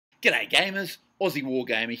G'day gamers, Aussie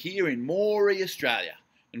Wargamer here in Moree, Australia,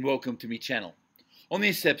 and welcome to my channel. On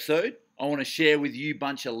this episode, I want to share with you a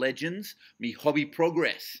bunch of legends, me hobby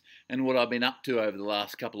progress, and what I've been up to over the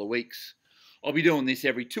last couple of weeks. I'll be doing this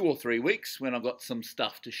every 2 or 3 weeks when I've got some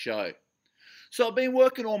stuff to show. So I've been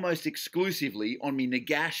working almost exclusively on my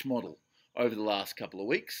Nagash model over the last couple of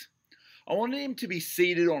weeks. I wanted him to be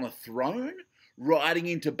seated on a throne, riding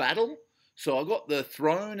into battle. So I got the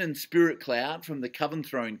throne and spirit cloud from the Coven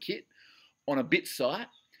Throne kit on a bit site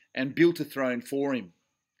and built a throne for him.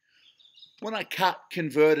 When I cut,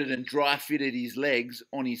 converted and dry fitted his legs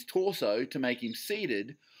on his torso to make him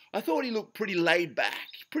seated, I thought he looked pretty laid back,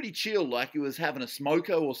 pretty chill, like he was having a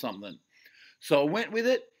smoko or something. So I went with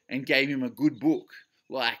it and gave him a good book,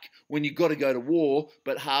 like when you got to go to war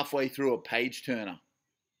but halfway through a page turner.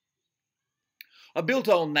 I built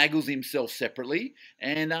old Naggles himself separately,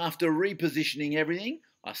 and after repositioning everything,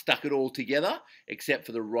 I stuck it all together, except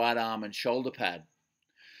for the right arm and shoulder pad.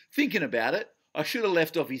 Thinking about it, I should have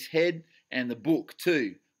left off his head and the book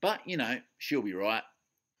too, but she'll be right.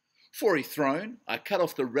 For his throne, I cut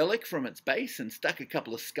off the relic from its base and stuck a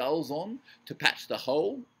couple of skulls on to patch the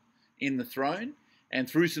hole in the throne, and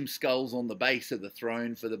threw some skulls on the base of the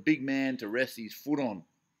throne for the big man to rest his foot on.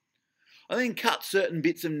 I then cut certain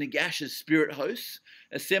bits of Nagash's spirit hosts,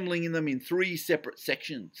 assembling them in 3 separate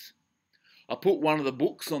sections. I put one of the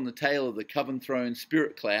books on the tail of the Coven Throne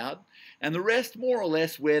spirit cloud, and the rest more or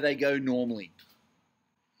less where they go normally.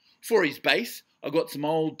 For his base, I got some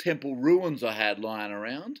old temple ruins I had lying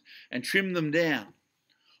around and trimmed them down.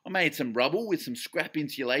 I made some rubble with some scrap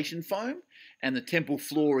insulation foam, and the temple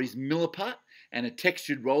floor is milliput and a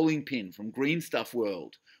textured rolling pin from Green Stuff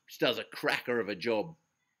World, which does a cracker of a job.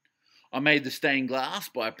 I made the stained glass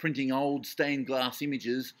by printing old stained glass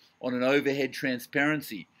images on an overhead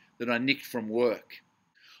transparency that I nicked from work.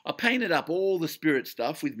 I painted up all the spirit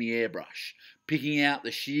stuff with my airbrush, picking out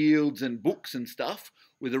the shields and books and stuff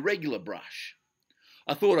with a regular brush.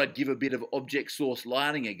 I thought I'd give a bit of object source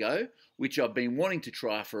lighting a go, which I've been wanting to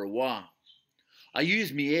try for a while. I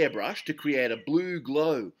used my airbrush to create a blue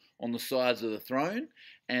glow on the sides of the throne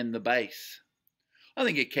and the base. I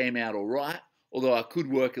think it came out alright, although I could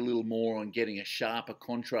work a little more on getting a sharper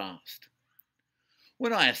contrast.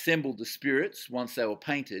 When I assembled the spirits, once they were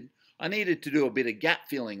painted, I needed to do a bit of gap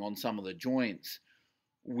filling on some of the joints,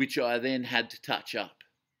 which I then had to touch up.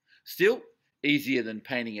 Still, easier than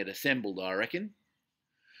painting it assembled, I reckon.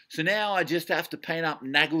 So now I just have to paint up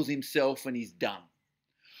Naggles himself and he's done.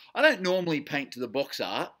 I don't normally paint to the box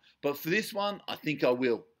art, but for this one I think I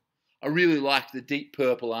will. I really like the deep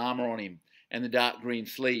purple armour on him, and the dark green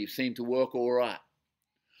sleeves seem to work all right.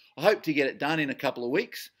 I hope to get it done in a couple of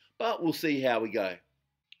weeks, but we'll see how we go.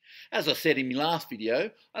 As I said in my last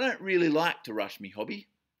video, I don't really like to rush me hobby.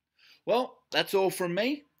 Well, that's all from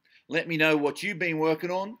me. Let me know what you've been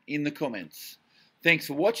working on in the comments. Thanks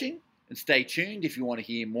for watching, and stay tuned if you want to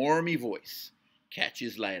hear more of me voice. Catch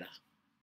yous later.